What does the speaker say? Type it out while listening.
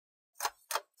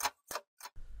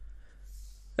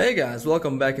Hey guys,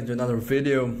 welcome back into another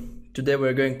video. Today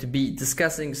we're going to be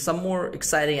discussing some more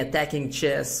exciting attacking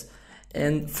chess,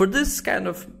 and for this kind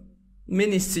of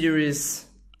mini series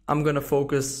I'm gonna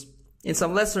focus in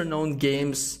some lesser known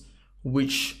games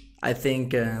which I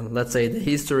think let's say the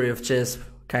history of chess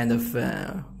kind of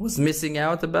was missing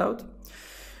out about.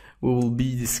 We will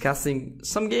be discussing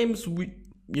some games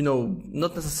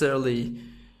not necessarily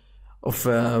of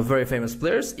very famous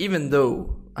players, even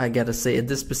though I gotta say at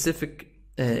this specific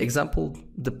example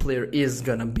the player is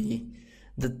gonna be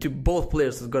both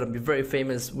players is gonna be very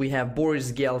famous. We have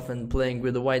Boris Gelfand playing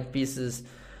with the white pieces,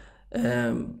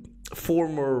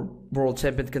 former world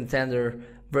champion contender,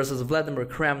 versus Vladimir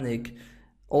Kramnik,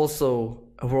 also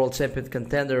a world champion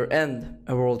contender and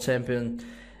a world champion.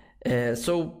 Boris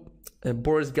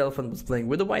Gelfand was playing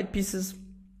with the white pieces.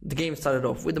 The game started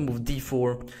off with the move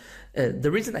d4. The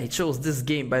reason I chose this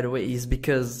game, by the way, is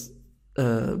because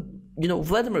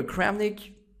Vladimir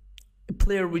Kramnik, a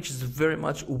player which is very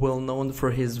much well known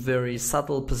for his very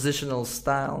subtle positional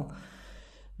style,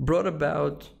 brought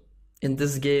about in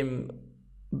this game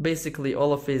basically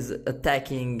all of his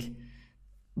attacking,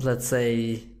 let's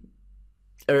say,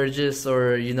 urges,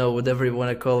 or whatever you want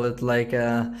to call it.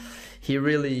 He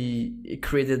really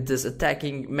created this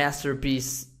attacking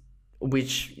masterpiece,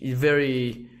 which he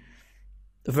very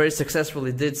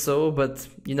successfully did so. But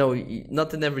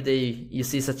not in every day you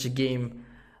see such a game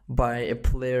by a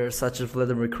player such as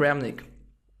Vladimir Kramnik.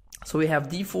 So we have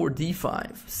d4,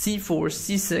 d5, c4,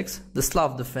 c6, the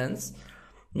Slav defense,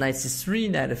 knight c3,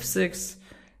 knight f6,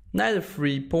 knight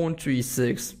f3, pawn to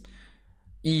e6,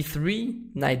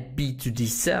 e3, knight b to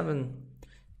d7,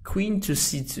 queen to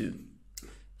c2.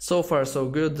 So far so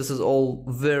good. This is all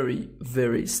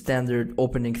very standard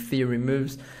opening theory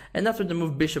moves. And after the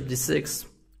move bishop d6,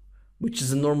 which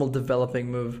is a normal developing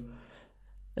move,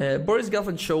 Boris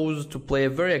Gelfand chose to play a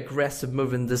very aggressive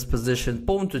move in this position,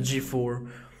 pawn to g4.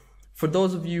 For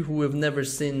those of you who have never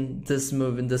seen this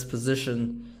move in this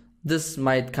position, this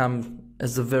might come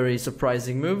as a very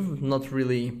surprising move. Not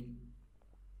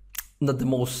the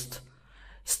most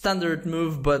standard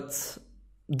move, but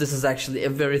this is actually a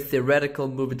very theoretical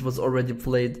move. It was already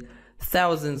played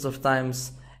thousands of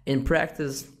times in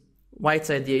practice. White's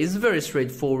idea is very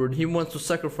straightforward. He wants to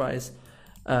sacrifice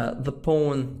the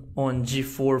pawn on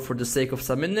g4 for the sake of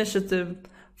some initiative.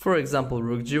 For example,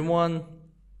 rook g1,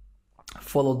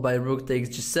 followed by rook takes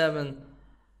g7.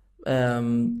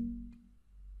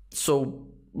 So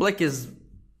black is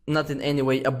not in any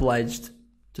way obliged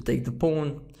to take the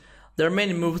pawn. There are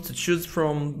many moves to choose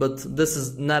from, but this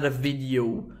is not a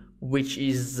video which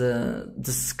is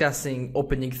discussing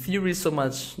opening theory so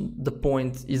much. The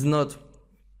point is not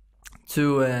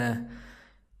to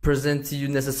present to you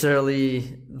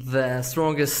necessarily the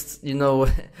strongest,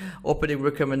 opening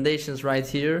recommendations right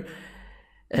here.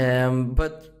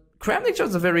 But Kramnik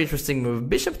chose a very interesting move,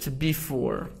 bishop to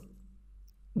b4.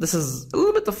 This is a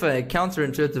little bit of a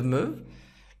counterintuitive move,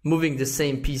 moving the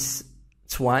same piece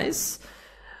twice.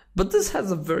 But this has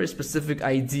a very specific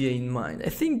idea in mind. I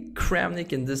think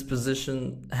Kramnik in this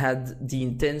position had the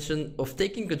intention of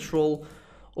taking control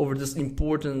over this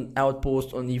important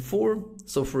outpost on e4.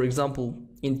 So for example,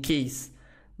 in case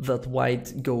that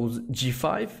white goes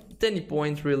g5, at any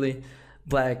point really,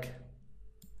 black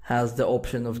has the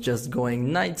option of just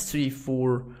going knight to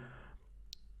e4,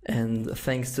 and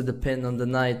thanks to the pin on the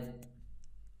knight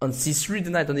on c3, the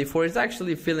knight on e4 is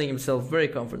actually feeling himself very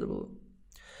comfortable.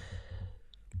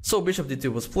 So bishop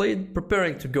d2 was played,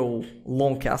 preparing to go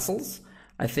long castles.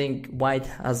 I think white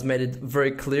has made it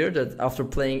very clear that after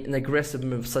playing an aggressive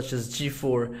move such as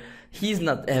g4, he's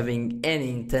not having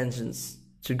any intentions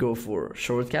to go for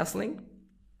short castling.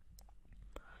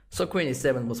 So queen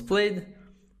e7 was played,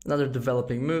 another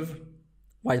developing move.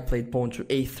 White played pawn to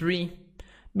a3,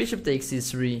 bishop takes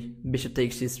c3, bishop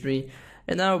takes c3,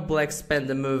 and now black spent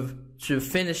the move to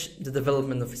finish the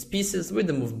development of his pieces with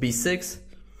the move b6.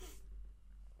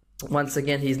 Once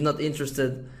again, he's not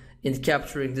interested in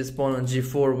capturing this pawn on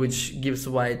g4, which gives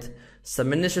white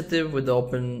some initiative with the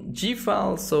open g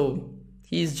file, so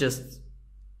he's just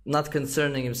not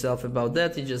concerning himself about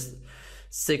that. He just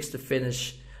seeks to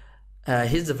finish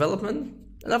his development.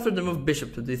 And after the move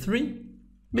bishop to d3,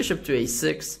 bishop to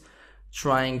a6,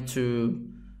 trying to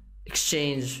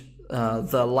exchange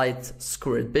the light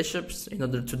squared bishops in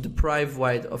order to deprive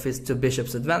white of his two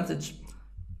bishops advantage.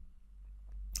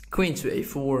 Queen to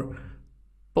a4,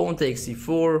 pawn takes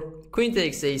e4, queen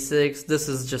takes a6. This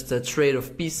is just a trade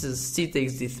of pieces. C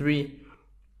takes d3,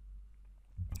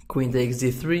 queen takes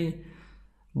d3,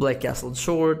 black castled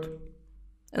short,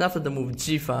 and after the move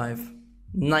g5,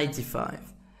 knight d5,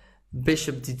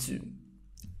 bishop d2.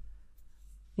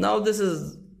 Now this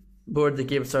is where the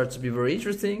game starts to be very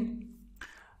interesting.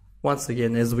 Once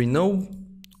again, as we know,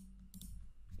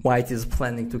 white is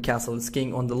planning to castle its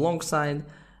king on the long side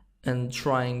and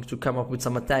trying to come up with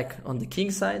some attack on the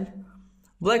king side.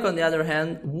 Black, on the other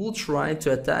hand, will try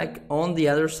to attack on the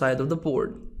other side of the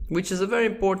board, which is a very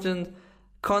important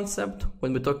concept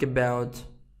when we talk about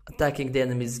attacking the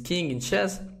enemy's king in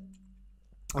chess.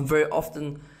 And very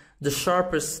often the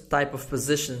sharpest type of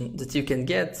position that you can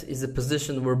get is a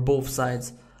position where both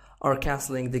sides are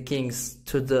castling the kings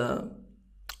to the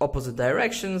opposite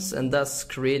directions, and thus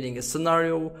creating a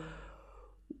scenario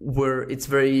where it's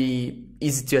very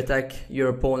easy to attack your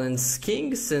opponent's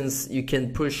king, since you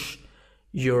can push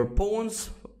your pawns,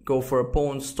 go for a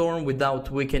pawn storm without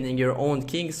weakening your own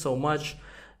king so much,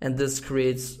 and this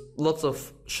creates lots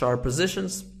of sharp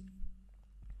positions.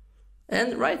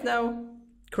 And right now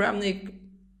Kramnik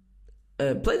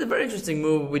played a very interesting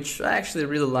move, which I actually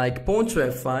really like, pawn to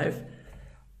f5.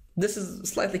 This is a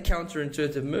slightly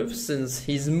counterintuitive move, since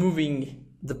he's moving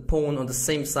the pawn on the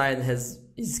same side as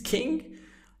his king.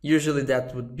 Usually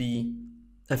that would be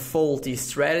a faulty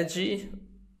strategy,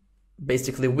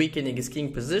 basically weakening his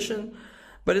king position.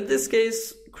 But in this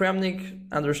case,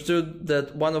 Kramnik understood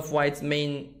that one of white's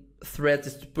main threats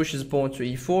is to push his pawn to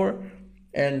e4,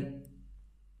 and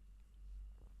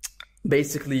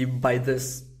basically by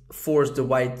this force the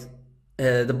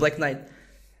black knight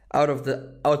out of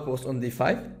the outpost on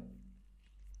d5.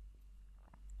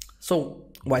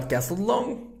 So white castled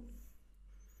long.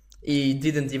 He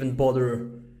didn't even bother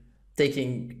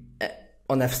taking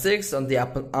on f6 on the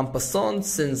en passant,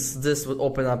 since this would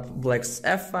open up black's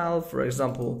f-file. For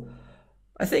example,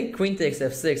 I think queen takes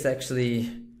f6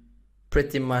 actually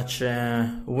pretty much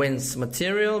wins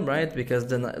material, right? Because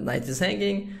the knight is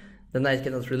hanging, the knight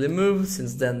cannot really move,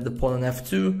 since then the pawn on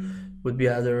f2 would be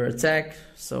under attack,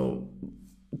 so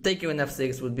taking on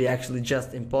f6 would be actually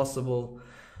just impossible.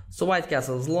 So white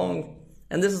castles long,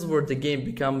 and this is where the game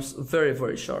becomes very,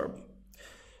 very sharp.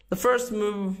 The first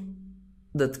move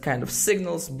that kind of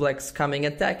signals black's coming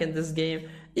attack in this game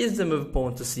is the move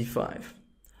pawn to c5.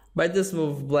 By this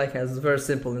move, black has very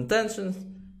simple intentions: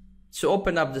 to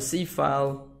open up the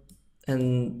c-file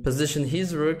and position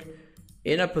his rook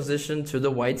in a position to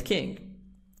the white king.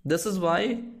 This is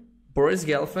why Boris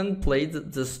Gelfand played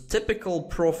this typical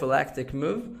prophylactic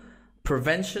move,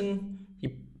 prevention. He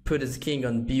put his king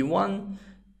on b1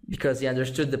 because he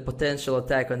understood the potential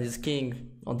attack on his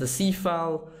king on the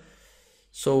c-file.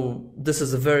 So this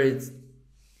is a very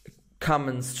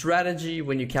common strategy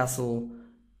when you castle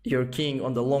your king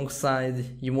on the long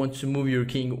side. You want to move your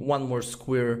king one more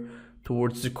square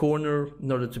towards the corner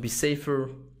in order to be safer.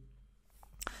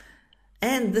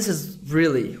 And this is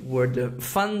really where the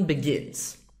fun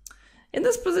begins. In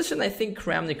this position, I think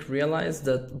Kramnik realized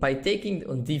that by taking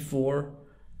on d4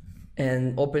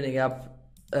 and opening up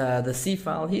the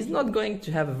c-file, he's not going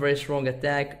to have a very strong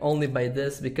attack only by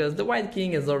this, because the white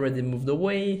king has already moved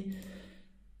away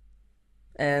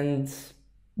and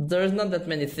there's not that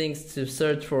many things to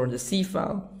search for in the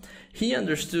c-file. He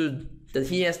understood that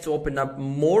he has to open up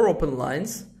more open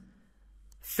lines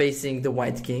facing the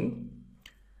white king.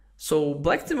 So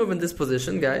black to move in this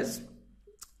position, guys,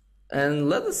 and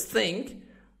let us think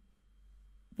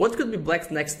what could be black's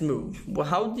next move. Well,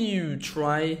 how do you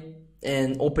try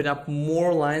and open up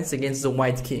more lines against the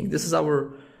white king? This is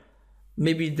our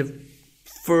maybe the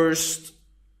first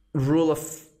rule of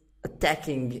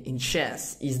attacking in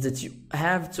chess, is that you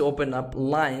have to open up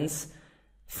lines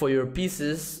for your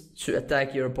pieces to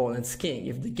attack your opponent's king.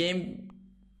 If the game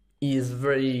is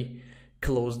very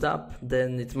closed up,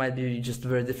 then it might be just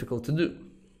very difficult to do.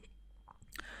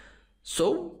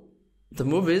 So the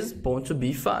move is pawn to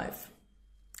b5,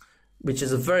 which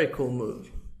is a very cool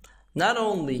move. Not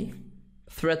only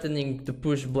threatening to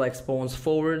push black's pawns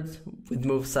forward with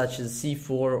moves such as c4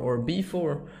 or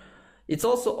b4, it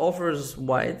also offers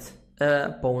white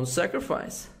a pawn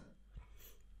sacrifice,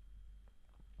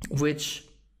 which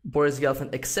Boris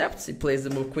Gelfand accepts. He plays the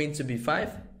move queen to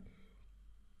b5,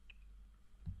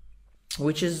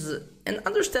 which is an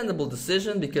understandable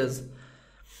decision, because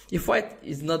if white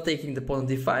is not taking the pawn on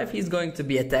d5, he's going to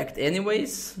be attacked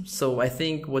anyways. So I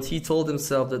think what he told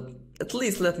himself, that at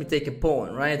least let me take a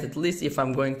pawn, right? At least if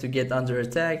I'm going to get under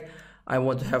attack, I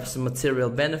want to have some material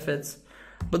benefits.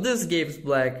 But this gave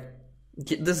black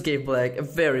a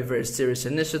very, very serious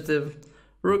initiative.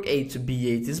 Rook a to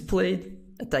b8 is played,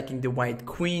 attacking the white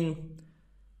queen.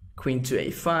 Queen to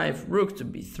a5, rook to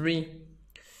b3.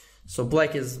 So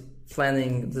black is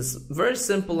planning this very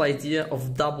simple idea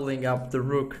of doubling up the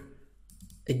rook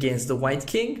against the white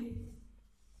king.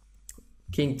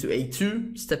 King to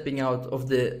a2, stepping out of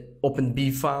the open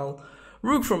b file.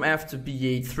 rook from f to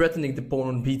b8, threatening the pawn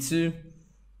on b2.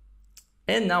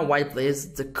 And now white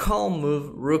plays the calm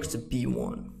move, rook to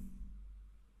b1.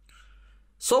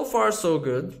 So far so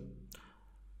good.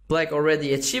 Black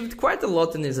already achieved quite a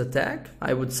lot in his attack,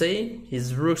 I would say.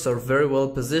 His rooks are very well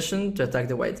positioned to attack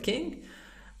the white king.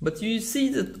 But you see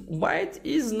that white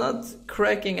is not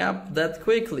cracking up that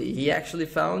quickly. He actually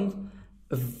found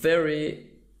a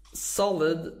very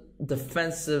solid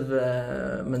defensive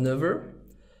maneuver,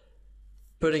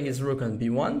 putting his rook on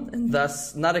b1 and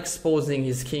thus not exposing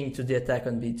his king to the attack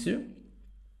on b2.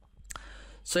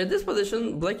 So in this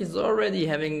position, black is already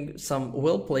having some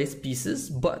well-placed pieces,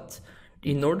 but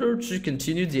in order to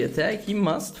continue the attack, he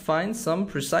must find some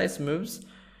precise moves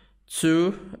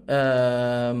to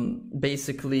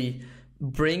basically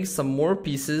bring some more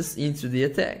pieces into the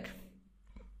attack.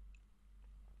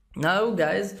 Now,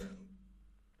 guys,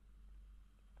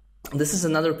 this is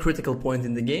another critical point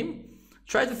in the game.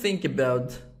 Try to think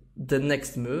about the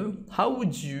next move. How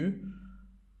would you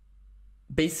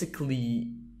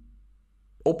basically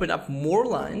open up more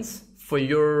lines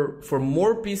for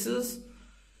more pieces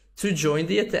to join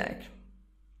the attack?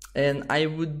 And I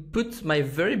would put my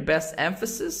very best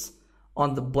emphasis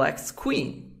on the black's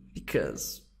queen,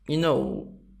 because, you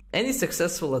know, any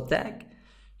successful attack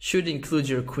should include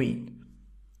your queen.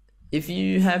 If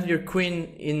you have your queen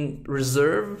in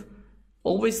reserve,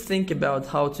 always think about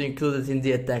how to include it in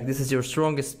the attack. This is your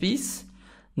strongest piece.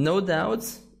 No doubt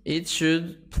it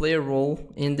should play a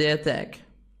role in the attack.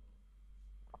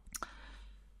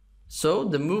 So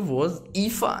the move was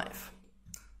e5.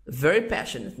 Very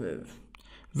passionate move.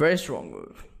 Very strong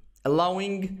move.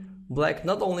 Allowing black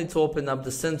not only to open up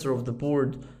the center of the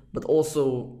board, but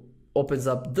also opens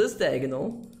up this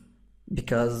diagonal,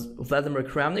 because Vladimir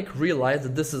Kramnik realized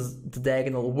that this is the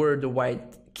diagonal where the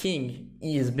white king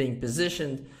is being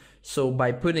positioned. So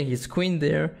by putting his queen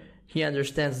there, he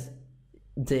understands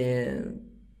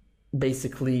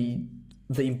basically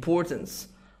the importance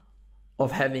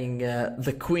of having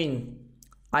the queen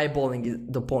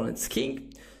eyeballing the opponent's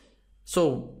king.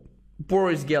 So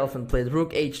Boris Gelfand played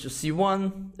rook h to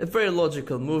c1, a very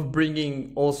logical move,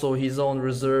 bringing also his own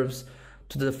reserves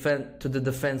to the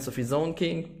defense of his own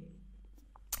king.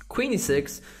 Queen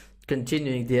e6,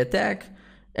 continuing the attack.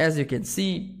 As you can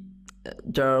see,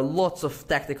 there are lots of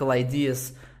tactical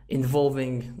ideas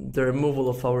involving the removal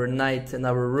of our knight and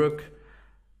our rook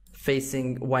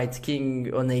facing white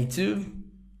king on a2.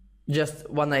 Just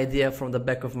one idea from the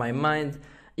back of my mind.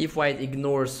 If white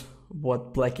ignores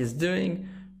what black is doing,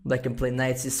 black can play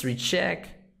knight c3 check,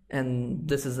 and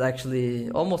this is actually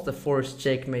almost a forced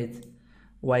checkmate.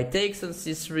 White takes on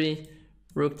c3,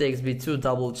 rook takes b2,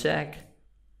 double check,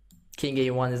 king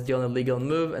a1 is the only legal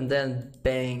move, and then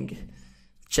bang,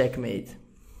 checkmate.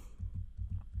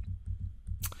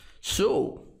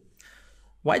 So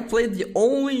white played the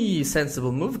only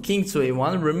sensible move, king to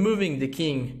a1, removing the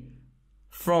king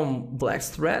from black's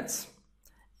threats.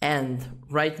 And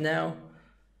right now,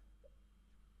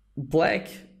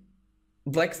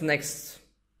 black's next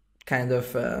kind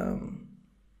of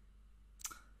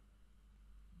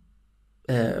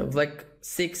black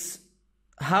 6,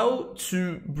 how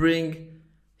to bring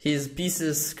his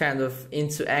pieces kind of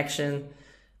into action,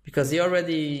 because he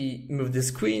already moved his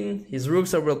queen, his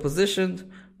rooks are well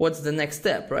positioned. What's the next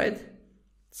step, right?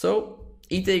 So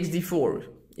e takes d4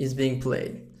 is being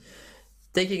played,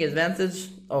 taking advantage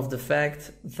of the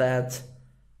fact that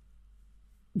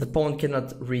the pawn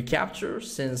cannot recapture,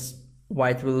 since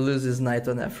white will lose his knight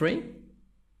on f3.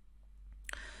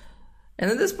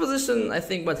 And in this position, I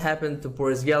think what happened to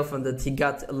Boris Gelfand, that he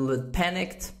got a little bit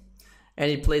panicked and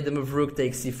he played the move rook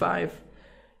takes c5.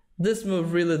 This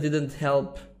move really didn't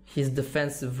help his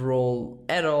defensive role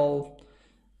at all.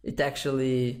 It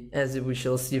actually, as we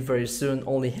shall see very soon,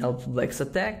 only helped black's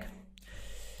attack.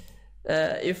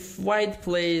 If white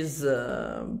plays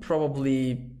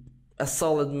probably a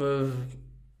solid move,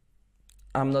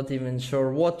 I'm not even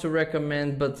sure what to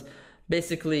recommend, but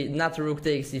basically not rook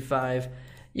takes e5.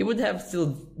 You would have still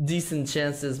decent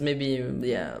chances, maybe,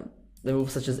 yeah, the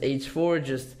move such as h4,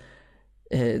 just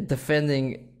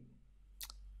defending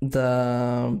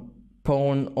the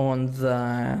pawn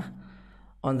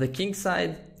on the king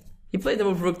side. He played the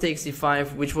move rook takes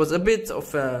e5, which was a bit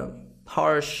of a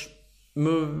harsh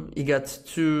move. He got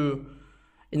too,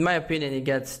 in my opinion, he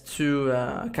got too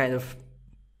kind of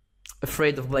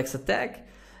afraid of black's attack,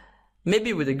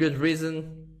 maybe with a good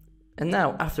reason. And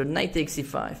now, after knight takes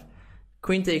e5,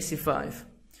 queen takes e5,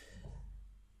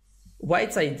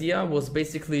 white's idea was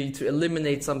basically to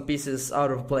eliminate some pieces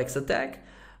out of black's attack,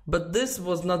 But this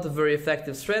was not a very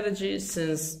effective strategy,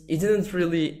 since it didn't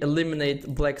really eliminate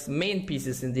black's main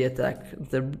pieces in the attack,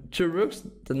 the two rooks,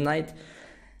 the knight,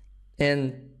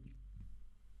 and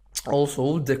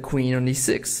also the queen on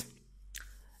e6.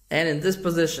 And in this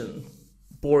position,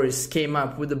 Boris came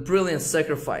up with a brilliant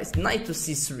sacrifice, knight to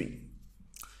c3,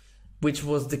 which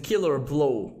was the killer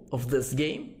blow of this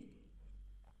game.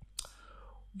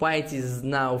 White is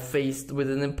now faced with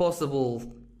an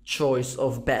impossible choice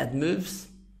of bad moves.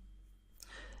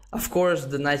 Of course,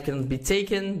 the knight cannot be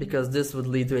taken, because this would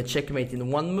lead to a checkmate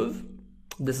in one move.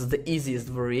 This is the easiest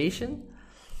variation.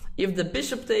 If the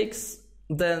bishop takes,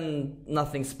 then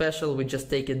nothing special, we just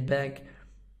take it back.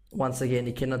 Once again,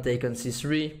 he cannot take on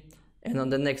c3, and on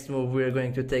the next move we are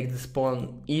going to take this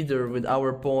pawn either with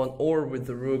our pawn or with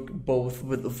the rook, both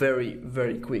with very,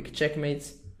 very quick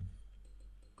checkmates.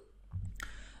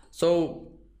 So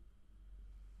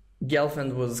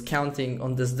Gelfand was counting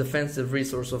on this defensive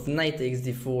resource of knight takes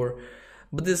d4,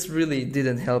 but this really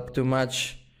didn't help too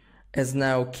much, as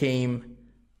now came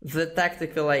the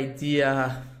tactical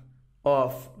idea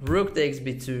of rook takes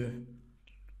b2,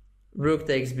 rook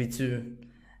takes b2,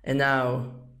 and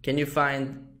now can you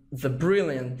find the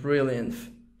brilliant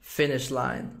finish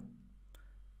line?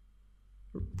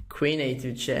 Queen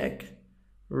a2 check,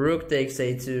 rook takes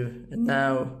a2, and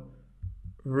now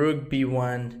rook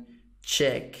b1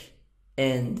 check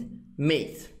and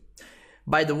mate.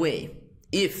 By the way,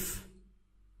 if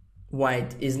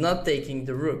white is not taking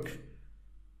the rook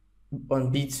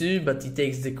on b2 but he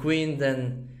takes the queen,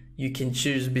 then you can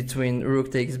choose between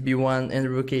rook takes b1 and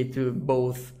rook a2,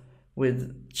 both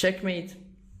with checkmate.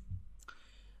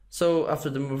 So after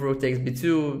the move rook takes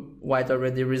b2, white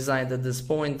already resigned at this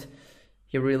point.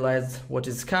 He realized what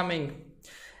is coming.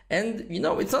 And you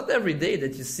know, it's not every day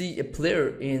that you see a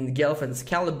player in Gelfand's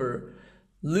caliber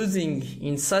losing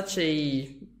in such a,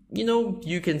 you know,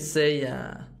 you can say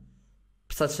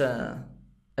such a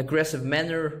aggressive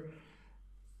manner.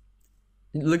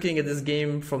 Looking at this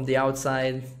game from the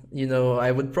outside, you know,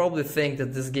 I would probably think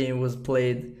that this game was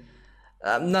played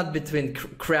not between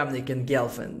Kramnik and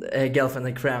Gelfand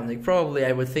and Kramnik. Probably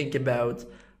I would think about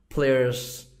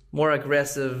players more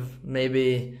aggressive,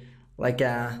 maybe like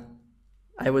I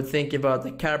would think about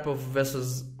the Karpov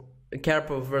versus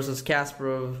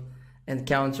Kasparov and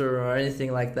counter or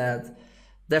anything like that.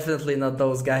 Definitely not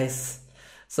those guys.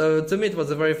 So to me it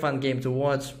was a very fun game to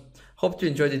watch. Hope you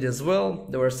enjoyed it as well.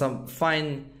 There were some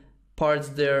fine parts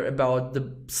there about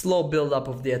the slow build up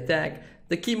of the attack.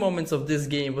 The key moments of this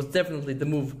game was definitely the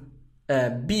move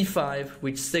b5,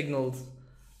 which signaled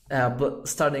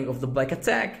starting of the black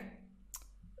attack.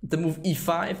 The move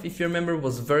e5, if you remember,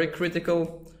 was very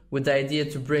critical, with the idea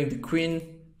to bring the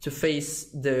queen to face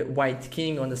the white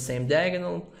king on the same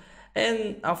diagonal.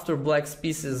 And after black's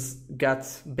pieces got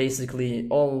basically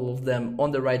all of them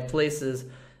on the right places,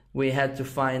 we had to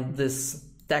find this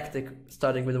tactic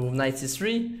starting with the move knight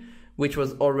c3, which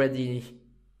was already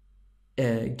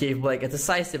gave black a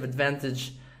decisive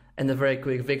advantage and a very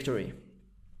quick victory.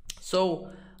 So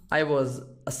I was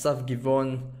Asaf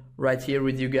Givon right here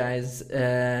with you guys,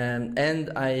 and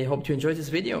I hope you enjoyed this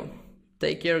video.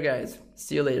 Take care, guys.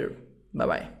 See you later. Bye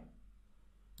bye.